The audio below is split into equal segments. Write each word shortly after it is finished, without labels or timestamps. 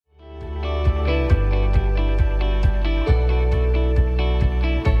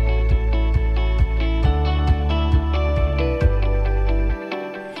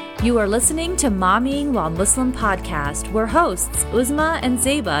You are listening to Mommying While Muslim podcast, where hosts Uzma and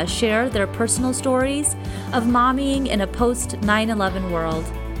Zeba share their personal stories of mommying in a post-9/11 world.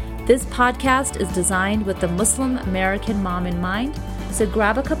 This podcast is designed with the Muslim American mom in mind, so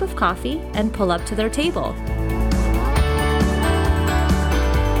grab a cup of coffee and pull up to their table.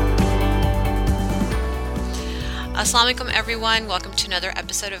 Assalamu alaikum, everyone. Welcome to another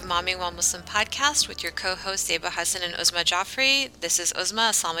episode of Mommying While Muslim podcast with your co-hosts Zeba Hassan and Uzma Jaffrey. This is Uzma.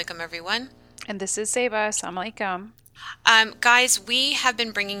 Assalamu alaikum, everyone. And this is Zeba. Assalamu alaikum. Guys, we have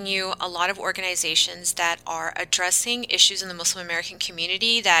been bringing you a lot of organizations that are addressing issues in the Muslim American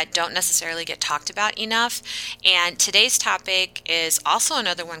community that don't necessarily get talked about enough. And today's topic is also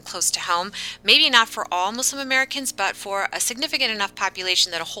another one close to home. Maybe not for all Muslim Americans, but for a significant enough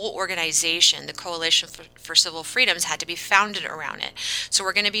population that a whole organization, the Coalition for Civil Freedoms, had to be founded around it. So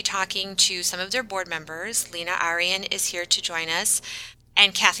we're going to be talking to some of their board members. Lena Arian is here to join us,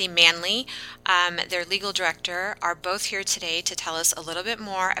 and Kathy Manley, their legal director, are both here today to tell us a little bit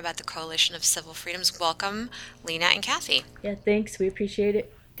more about the Coalition of Civil Freedoms. Welcome, Lena and Kathy. Yeah, thanks. We appreciate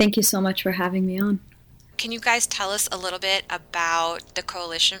it. Thank you so much for having me on. Can you guys tell us a little bit about the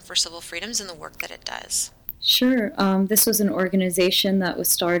Coalition for Civil Freedoms and the work that it does? Sure. This was an organization that was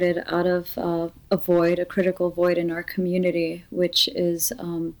started out of a critical void in our community, which is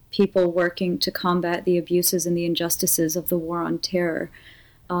people working to combat the abuses and the injustices of the war on terror.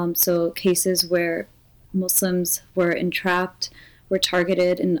 So cases where Muslims were entrapped, were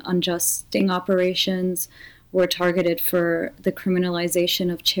targeted in unjust sting operations, were targeted for the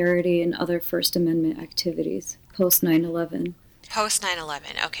criminalization of charity and other First Amendment activities post 9/11. Post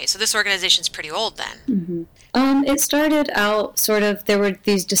 9/11. Okay, so this organization's pretty old then. Mm-hmm. It started out there were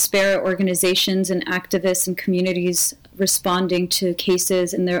these disparate organizations and activists and communities responding to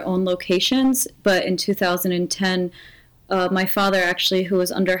cases in their own locations. But in 2010, my father actually, who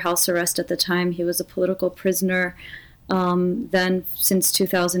was under house arrest at the time, he was a political prisoner then since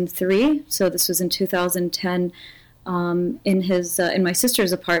 2003. So this was in 2010 in my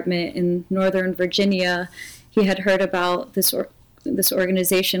sister's apartment in Northern Virginia. He had heard about this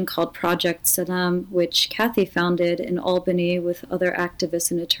organization called Project Salam, which Kathy founded in Albany with other activists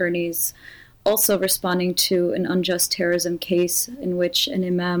and attorneys, also responding to an unjust terrorism case in which an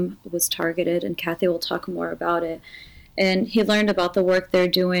imam was targeted, and Kathy will talk more about it. And he learned about the work they're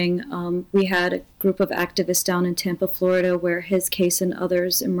doing. We had a group of activists down in Tampa, Florida, where his case and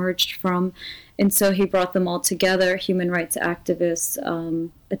others emerged from. And so he brought them all together, human rights activists,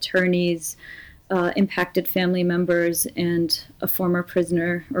 attorneys, impacted family members, and a former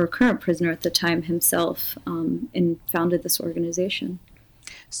prisoner, or current prisoner at the time himself, and founded this organization.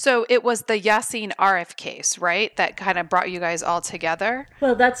 So it was the Yasin Arif case, right, that kind of brought you guys all together?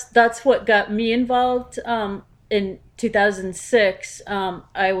 Well, that's what got me involved. In 2006,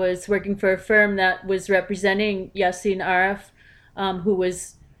 I was working for a firm that was representing Yasin Arif, who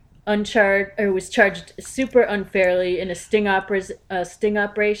was charged super unfairly in a sting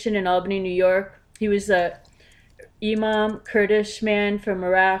operation in Albany, New York. He was a imam, Kurdish man from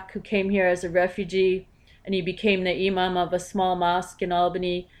Iraq who came here as a refugee, and he became the imam of a small mosque in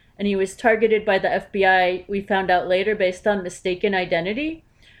Albany. And he was targeted by the FBI, we found out later, based on mistaken identity.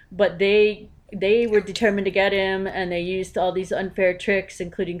 But they were determined to get him, and they used all these unfair tricks,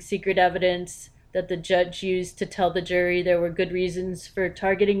 including secret evidence that the judge used to tell the jury there were good reasons for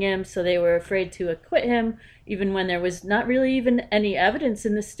targeting him, so they were afraid to acquit him, even when there was not really even any evidence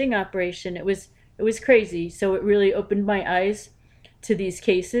in the sting operation. It was crazy. So it really opened my eyes to these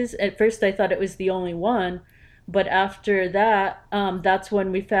cases. At first, I thought it was the only one, but after that, that's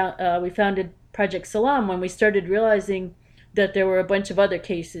when we founded Project Salam, when we started realizing that there were a bunch of other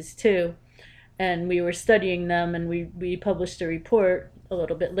cases too, and we were studying them, and we published a report a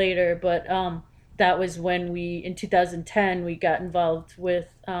little bit later. But that was when in 2010, we got involved with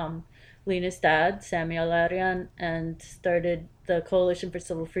Lena's dad, Samuel Arian, and started the Coalition for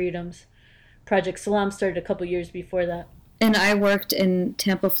Civil Freedoms. Project Salam started a couple years before that. And I worked in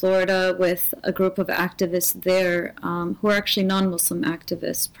Tampa, Florida with a group of activists there who are actually non-Muslim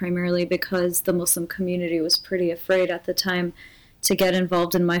activists, primarily because the Muslim community was pretty afraid at the time to get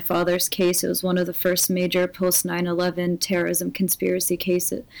involved in my father's case. It was one of the first major post-9/11 terrorism conspiracy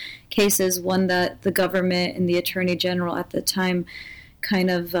cases, one that the government and the Attorney General at the time kind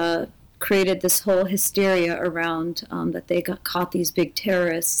of created this whole hysteria around, that they caught these big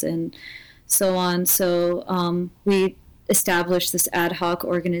terrorists and so on. So we established this ad hoc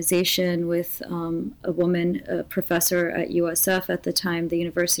organization with a woman, a professor at USF at the time, the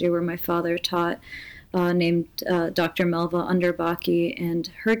university where my father taught, named Dr. Melva Underbaki, and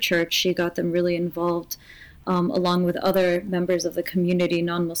her church. She got them really involved along with other members of the community,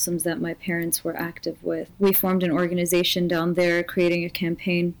 non-Muslims that my parents were active with. We formed an organization down there, creating a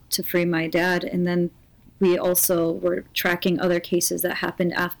campaign to free my dad, and then we also were tracking other cases that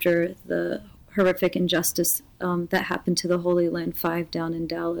happened after the horrific injustice that happened to the Holy Land 5 down in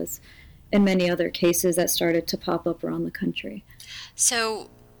Dallas, and many other cases that started to pop up around the country. So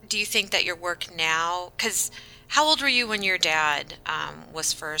do you think that your work now, because how old were you when your dad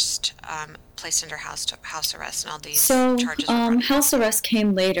was first placed under house arrest and all these charges were brought? House arrest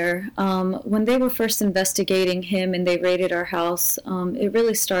came later. When they were first investigating him and they raided our house, it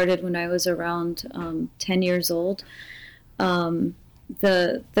really started when I was around 10 years old.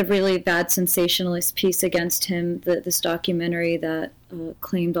 The really bad sensationalist piece against him, this documentary that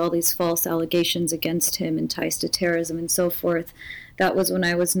claimed all these false allegations against him and ties to terrorism and so forth, that was when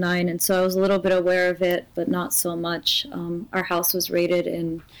I was 9, and so I was a little bit aware of it, but not so much. Our house was raided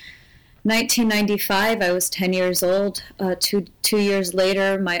in 1995. I was 10 years old. Two years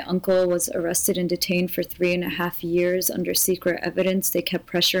later, my uncle was arrested and detained for 3.5 years under secret evidence. They kept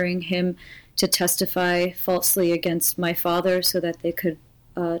pressuring him to testify falsely against my father so that they could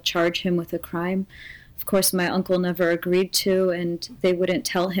charge him with a crime. Of course, my uncle never agreed to, and they wouldn't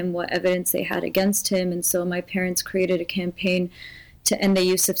tell him what evidence they had against him, and so my parents created a campaign to end the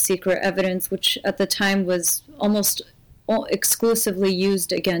use of secret evidence, which at the time was almost exclusively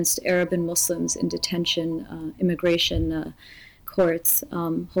used against Arab and Muslims in detention, immigration courts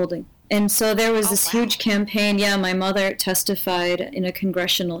holding. And so there was this huge campaign. Yeah, my mother testified in a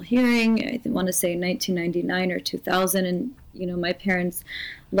congressional hearing, I want to say 1999 or 2000, and my parents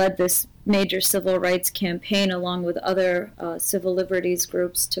led this major civil rights campaign along with other civil liberties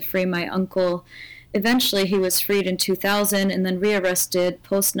groups to free my uncle. Eventually, he was freed in 2000 and then rearrested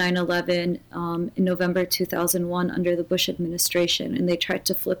post 9/11 in November 2001 under the Bush administration. And they tried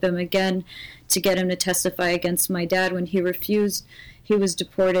to flip him again to get him to testify against my dad. When he refused, he was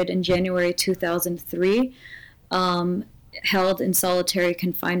deported in January 2003, held in solitary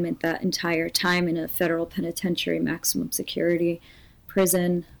confinement that entire time in a federal penitentiary maximum security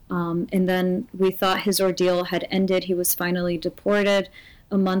prison. And then we thought his ordeal had ended. He was finally deported.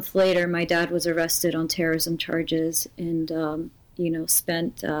 A month later, my dad was arrested on terrorism charges and,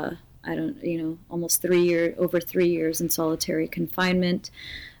 spent, almost over 3 years in solitary confinement.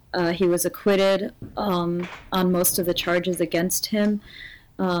 He was acquitted on most of the charges against him,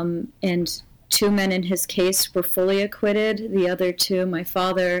 and 2 men in his case were fully acquitted. The other 2, my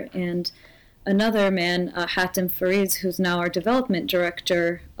father and another man, Hatem Fariz, who's now our development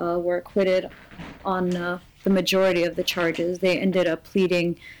director, were acquitted on the majority of the charges. They ended up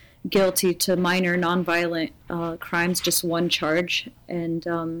pleading guilty to minor nonviolent crimes, just one charge,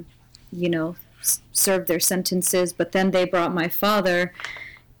 and, served their sentences. But then they brought my father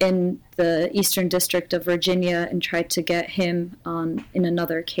in the Eastern District of Virginia and tried to get him in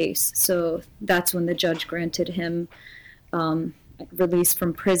another case. So that's when the judge granted him release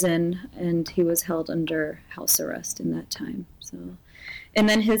from prison, and he was held under house arrest in that time. So, and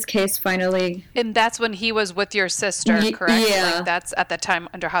then his case finally. And that's when he was with your sister, correct? Yeah. Like that's at the time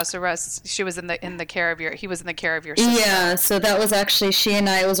under house arrest. She was in the care of he was in the care of your sister. Yeah. So that was actually she and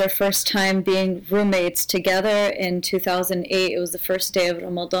I. It was our first time being roommates together in 2008. It was the first day of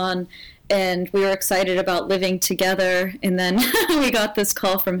Ramadan, and we were excited about living together. And then we got this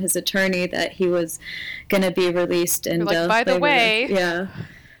call from his attorney that he was going to be released. And by the way, yeah.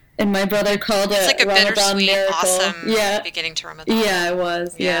 And my brother called it's it like a Ramadan bittersweet, miracle. Awesome beginning to Ramadan. Yeah, it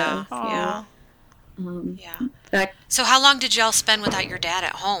was. Yeah. So how long did y'all spend without your dad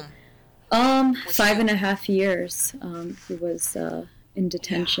at home? 5.5 years. He was in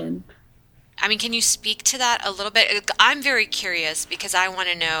detention. Yeah. I mean, can you speak to that a little bit? I'm very curious because I want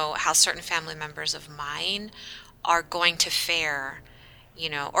to know how certain family members of mine are going to fare,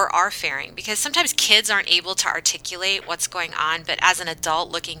 or are faring. Because sometimes kids aren't able to articulate what's going on, but as an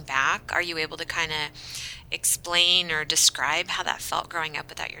adult looking back, are you able to kind of explain or describe how that felt growing up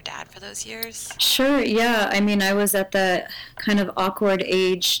without your dad for those years? Sure, yeah. I mean, I was at that kind of awkward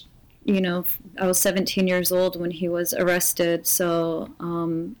age. I was 17 years old when he was arrested, so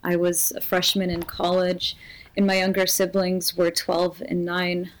I was a freshman in college, and my younger siblings were 12 and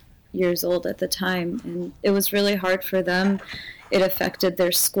 9 years old at the time, and it was really hard for them. It affected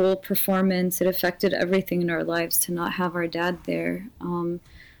their school performance. It affected everything in our lives to not have our dad there.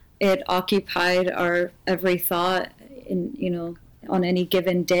 It occupied our every thought, on any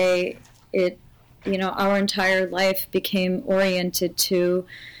given day. Our entire life became oriented to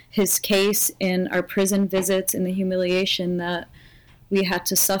his case and our prison visits and the humiliation that we had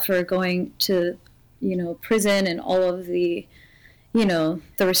to suffer going to, prison, and all of the, the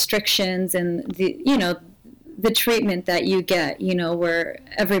restrictions and the treatment that you get, where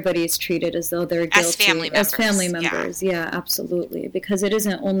everybody is treated as though they're guilty. As family members. Yeah, absolutely. Because it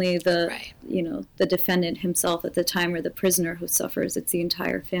isn't only the, the defendant himself at the time or the prisoner who suffers, it's the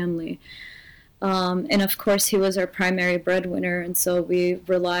entire family. And of course, he was our primary breadwinner, and so we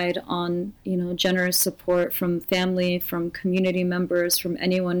relied on, generous support from family, from community members, from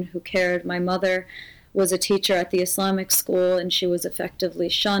anyone who cared. My mother was a teacher at the Islamic school, and she was effectively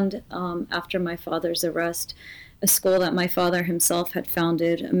shunned after my father's arrest, a school that my father himself had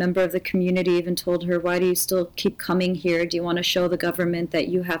founded. A member of the community even told her, "Why do you still keep coming here? Do you want to show the government that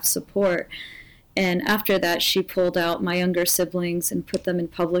you have support?" And after that, she pulled out my younger siblings and put them in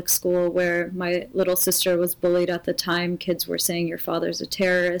public school, where my little sister was bullied at the time. Kids were saying, "Your father's a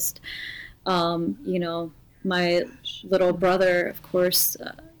terrorist." My little brother, of course,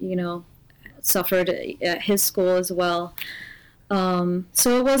 suffered at his school as well.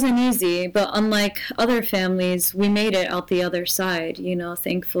 So it wasn't easy, but unlike other families, we made it out the other side,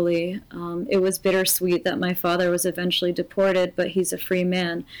 thankfully. It was bittersweet that my father was eventually deported, but he's a free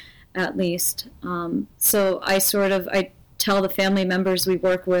man, at least. So I tell the family members we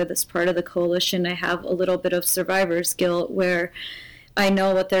work with as part of the coalition, I have a little bit of survivor's guilt, where I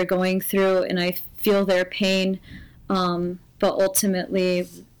know what they're going through and I feel their pain, but ultimately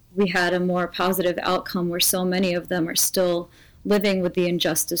we had a more positive outcome where so many of them are still living with the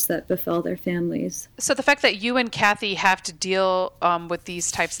injustice that befell their families. So the fact that you and Kathy have to deal with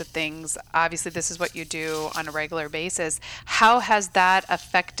these types of things, obviously this is what you do on a regular basis. How has that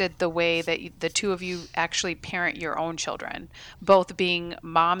affected the way that the two of you actually parent your own children, both being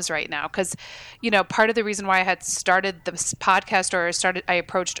moms right now? Because, part of the reason why I had started this podcast I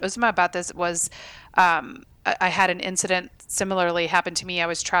approached Uzma about this was I had an incident similarly happen to me. I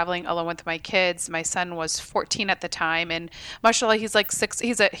was traveling alone with my kids. My son was 14 at the time, and mashallah, he's like 6.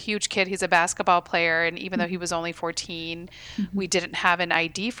 He's a huge kid. He's a basketball player, and even though he was only 14, we didn't have an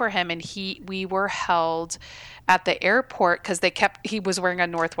ID for him, and we were held at the airport because he was wearing a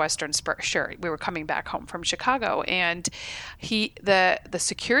Northwestern shirt. We were coming back home from Chicago, and the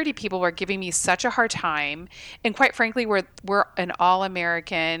security people were giving me such a hard time. And quite frankly, we're an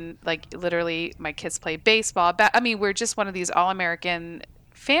all-American, like literally my kids play baseball. We're just one of these all-American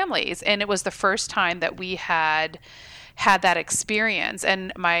families. And it was the first time that we had that experience.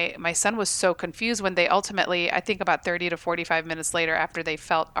 And my son was so confused when they ultimately, I think about 30 to 45 minutes later, after they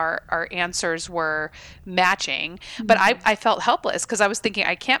felt our answers were matching. But I felt helpless because I was thinking,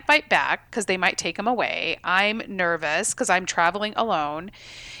 I can't fight back because they might take him away. I'm nervous because I'm traveling alone.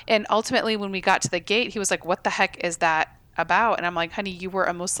 And ultimately, when we got to the gate, he was like, "What the heck is that about?" And I'm like, "Honey, you were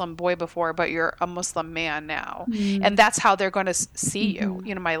a Muslim boy before, but you're a Muslim man now." And that's how they're going to see you.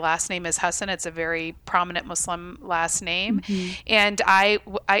 My last name is Hassan. It's a very prominent Muslim last name. And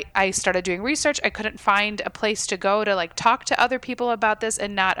I started doing research. I couldn't find a place to go to talk to other people about this,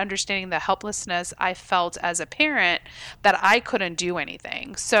 and not understanding the helplessness I felt as a parent that I couldn't do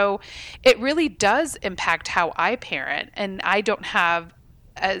anything. So it really does impact how I parent, and I don't have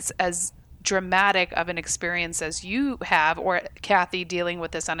as dramatic of an experience as you have, or Kathy dealing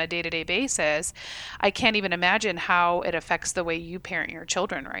with this on a day-to-day basis. I can't even imagine how it affects the way you parent your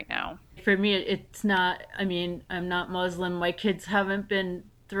children right now. For me, it's not, I'm not Muslim. My kids haven't been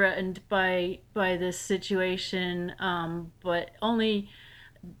threatened by this situation, but only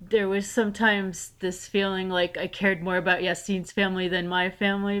there was sometimes this feeling like I cared more about Yasin's family than my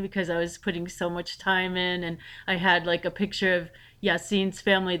family because I was putting so much time in, and I had a picture of Yasin's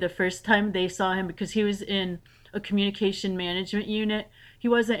family the first time they saw him because he was in a communication management unit. He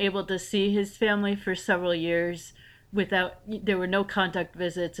wasn't able to see his family for several years there were no contact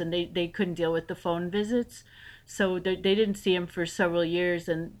visits, and they couldn't deal with the phone visits. So they didn't see him for several years.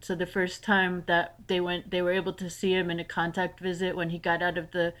 And so the first time that they were able to see him in a contact visit when he got out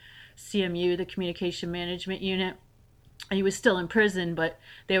of the CMU, the communication management unit. He was still in prison, but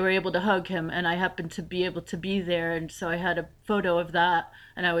they were able to hug him, and I happened to be able to be there, and so I had a photo of that,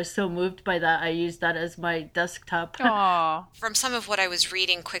 and I was so moved by that, I used that as my desktop. Aww. From some of what I was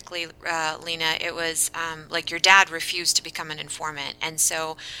reading quickly, Lena, it was your dad refused to become an informant, and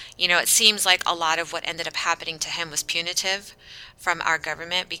so, it seems like a lot of what ended up happening to him was punitive from our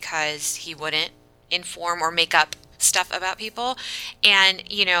government because he wouldn't inform or make up stuff about people, and,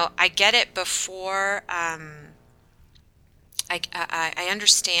 I get it before... I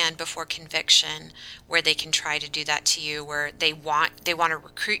understand before conviction where they can try to do that to you, where they want to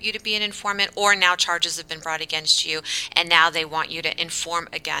recruit you to be an informant, or now charges have been brought against you, and now they want you to inform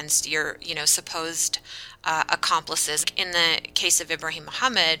against your supposed accomplices. In the case of Ibrahim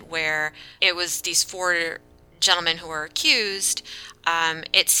Muhammad, where it was these 4 gentlemen who were accused,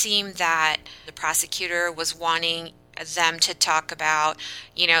 it seemed that the prosecutor was wanting them to talk about,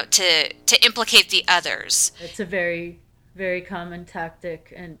 to implicate the others. It's a very, very common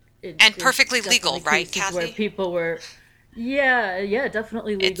tactic, and perfectly legal, right, Kathy? Where people were, yeah,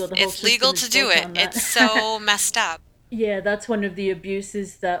 definitely legal. It's legal to do it. It's so messed up. Yeah, that's one of the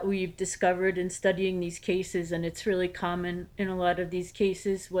abuses that we've discovered in studying these cases, and it's really common in a lot of these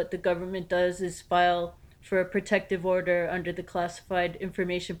cases. What the government does is file for a protective order under the Classified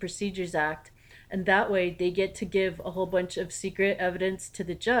Information Procedures Act, and that way they get to give a whole bunch of secret evidence to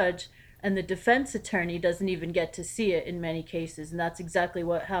the judge, and the defense attorney doesn't even get to see it in many cases. And that's exactly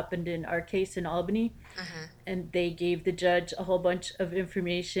what happened in our case in Albany. Mm-hmm. And they gave the judge a whole bunch of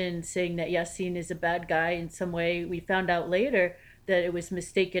information saying that Yassin is a bad guy in some way. We found out later that it was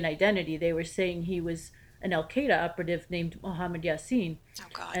mistaken identity. They were saying he was an Al-Qaeda operative named Mohammed Yassin. Oh,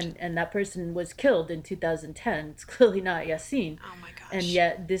 God. And that person was killed in 2010. It's clearly not Yassin. Oh, my gosh. And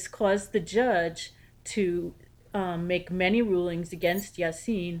yet this caused the judge to make many rulings against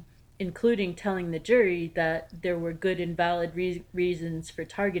Yassin, including telling the jury that there were good and valid reasons for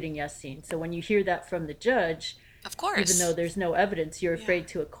targeting Yassin. So when you hear that from the judge, of course, even though there's no evidence, you're afraid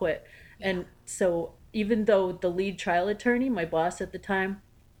to acquit. Yeah. And so even though the lead trial attorney, my boss at the time,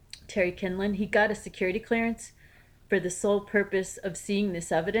 Terry Kinlan, he got a security clearance for the sole purpose of seeing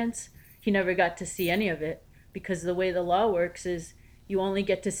this evidence, he never got to see any of it, because the way the law works is you only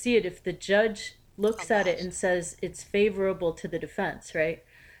get to see it if the judge looks at it and says it's favorable to the defense, right?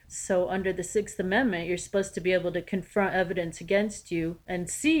 So under the Sixth Amendment, you're supposed to be able to confront evidence against you and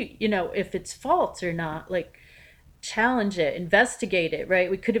see, if it's false or not, like challenge it, investigate it,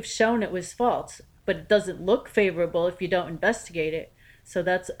 right? We could have shown it was false, but it doesn't look favorable if you don't investigate it.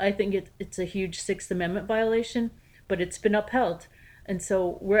 So I think it's a huge Sixth Amendment violation, but it's been upheld. And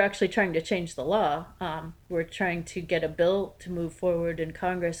so we're actually trying to change the law. We're trying to get a bill to move forward in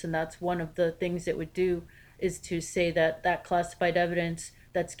Congress, and that's one of the things it would do, is to say that classified evidence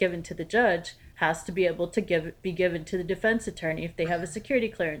that's given to the judge has to be able to be given to the defense attorney if they have a security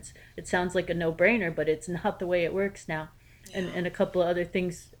clearance. It sounds like a no-brainer, but it's not the way it works now. Yeah. And a couple of other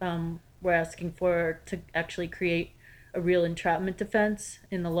things we're asking for to actually create a real entrapment defense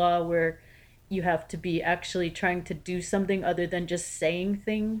in the law, where you have to be actually trying to do something other than just saying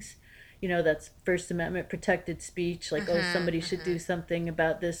things. That's First Amendment protected speech, like, somebody should do something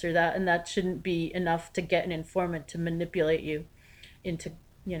about this or that, and that shouldn't be enough to get an informant to manipulate you into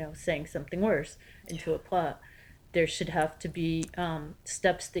saying something worse, into a plot. There should have to be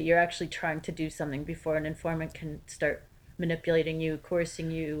steps that you're actually trying to do something before an informant can start manipulating you, coercing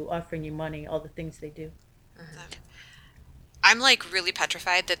you, offering you money, all the things they do. Mm-hmm. I'm really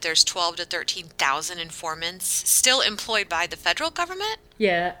petrified that there's 12 to 13,000 informants still employed by the federal government.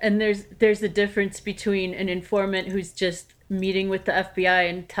 Yeah, and there's a difference between an informant who's just meeting with the FBI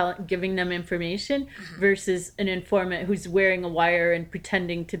and giving them information, mm-hmm. versus an informant who's wearing a wire and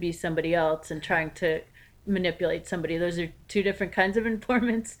pretending to be somebody else and trying to manipulate somebody. Those are two different kinds of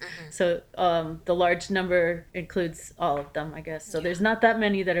informants. Mm-hmm. So the large number includes all of them, I guess. So there's not that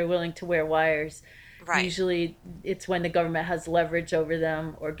many that are willing to wear wires. Right. Usually it's when the government has leverage over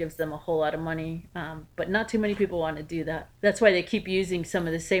them or gives them a whole lot of money, but not too many people want to do that. That's why they keep using some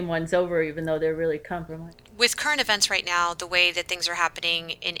of the same ones over, even though they're really compromised. With current events right now, the way that things are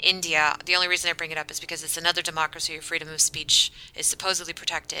happening in India, the only reason I bring it up is because it's another democracy where freedom of speech is supposedly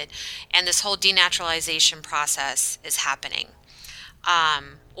protected, and this whole denaturalization process is happening.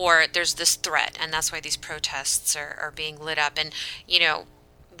 Or there's this threat, and that's why these protests are being lit up. And,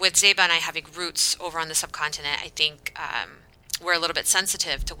 with Zeba and I having roots over on the subcontinent, I think we're a little bit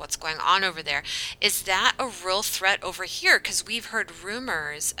sensitive to what's going on over there. Is that a real threat over here? Because we've heard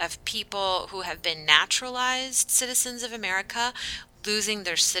rumors of people who have been naturalized citizens of America losing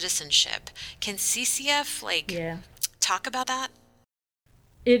their citizenship. Can CCF talk about that?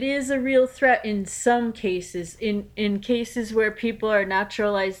 It is a real threat in some cases. In cases where people are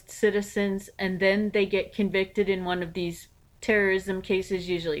naturalized citizens and then they get convicted in one of these terrorism cases,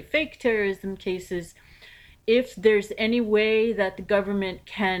 usually fake terrorism cases, if there's any way that the government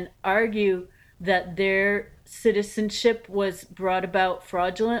can argue that their citizenship was brought about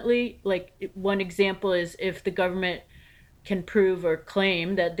fraudulently, like one example is if the government can prove or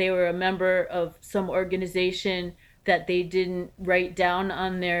claim that they were a member of some organization that they didn't write down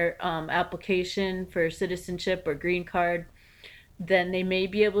on their application for citizenship or green card, then they may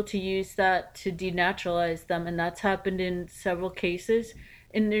be able to use that to denaturalize them. And that's happened in several cases.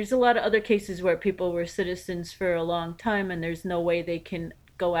 And there's a lot of other cases where people were citizens for a long time and there's no way they can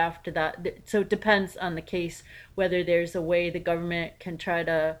go after that. So it depends on the case, whether there's a way the government can try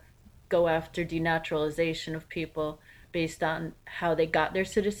to go after denaturalization of people based on how they got their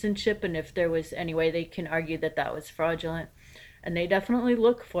citizenship and if there was any way they can argue that that was fraudulent. And they definitely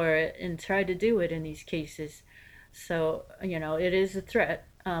look for it and try to do it in these cases. So, it is a threat.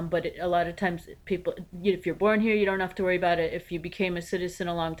 But a lot of times people, if you're born here, you don't have to worry about it. If you became a citizen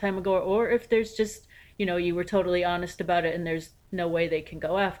a long time ago, or if there's just, you were totally honest about it and there's no way they can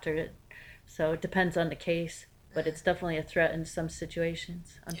go after it. So it depends on the case. But it's definitely a threat in some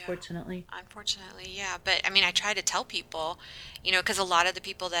situations, unfortunately. Yeah, unfortunately, yeah. But I try to tell people, because a lot of the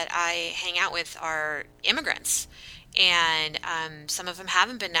people that I hang out with are immigrants. And some of them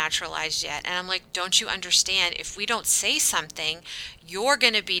haven't been naturalized yet. And I'm like, don't you understand? If we don't say something, you're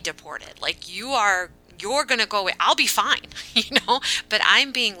going to be deported. Like you're going to go away. I'll be fine, but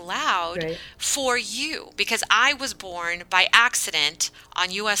I'm being loud for you because I was born by accident on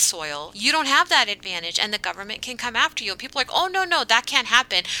U.S. soil. You don't have that advantage and the government can come after you. And people are like, oh, no, that can't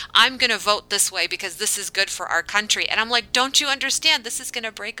happen. I'm going to vote this way because this is good for our country. And I'm like, don't you understand? This is going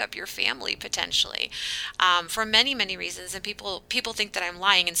to break up your family potentially for many, many reasons. And people think that I'm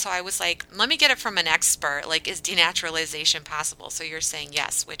lying. And so I was like, let me get it from an expert. Like, is denaturalization possible? So you're saying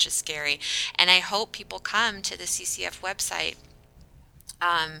yes, which is scary. And I hope people come to the CCF website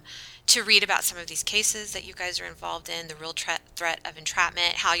to read about some of these cases that you guys are involved in, the real threat of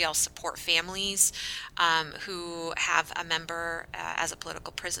entrapment, how y'all support families who have a member as a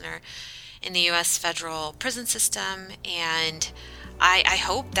political prisoner in the U.S. federal prison system. And I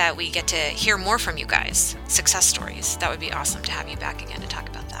hope that we get to hear more from you guys, success stories. That would be awesome to have you back again to talk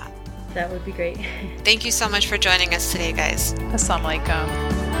about that. That would be great. Thank you so much for joining us today, guys. Assalamu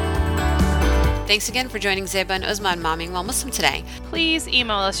alaikum. Thanks again for joining Zeba and Uzma on Momming While Muslim today. Please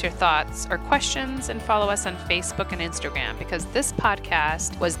email us your thoughts or questions and follow us on Facebook and Instagram because this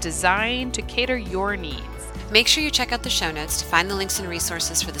podcast was designed to cater your needs. Make sure you check out the show notes to find the links and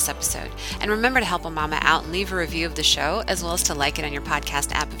resources for this episode. And remember to help a mama out and leave a review of the show, as well as to like it on your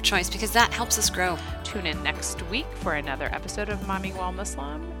podcast app of choice because that helps us grow. Tune in next week for another episode of Momming While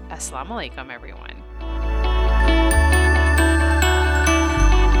Muslim. Assalamu alaikum, everyone.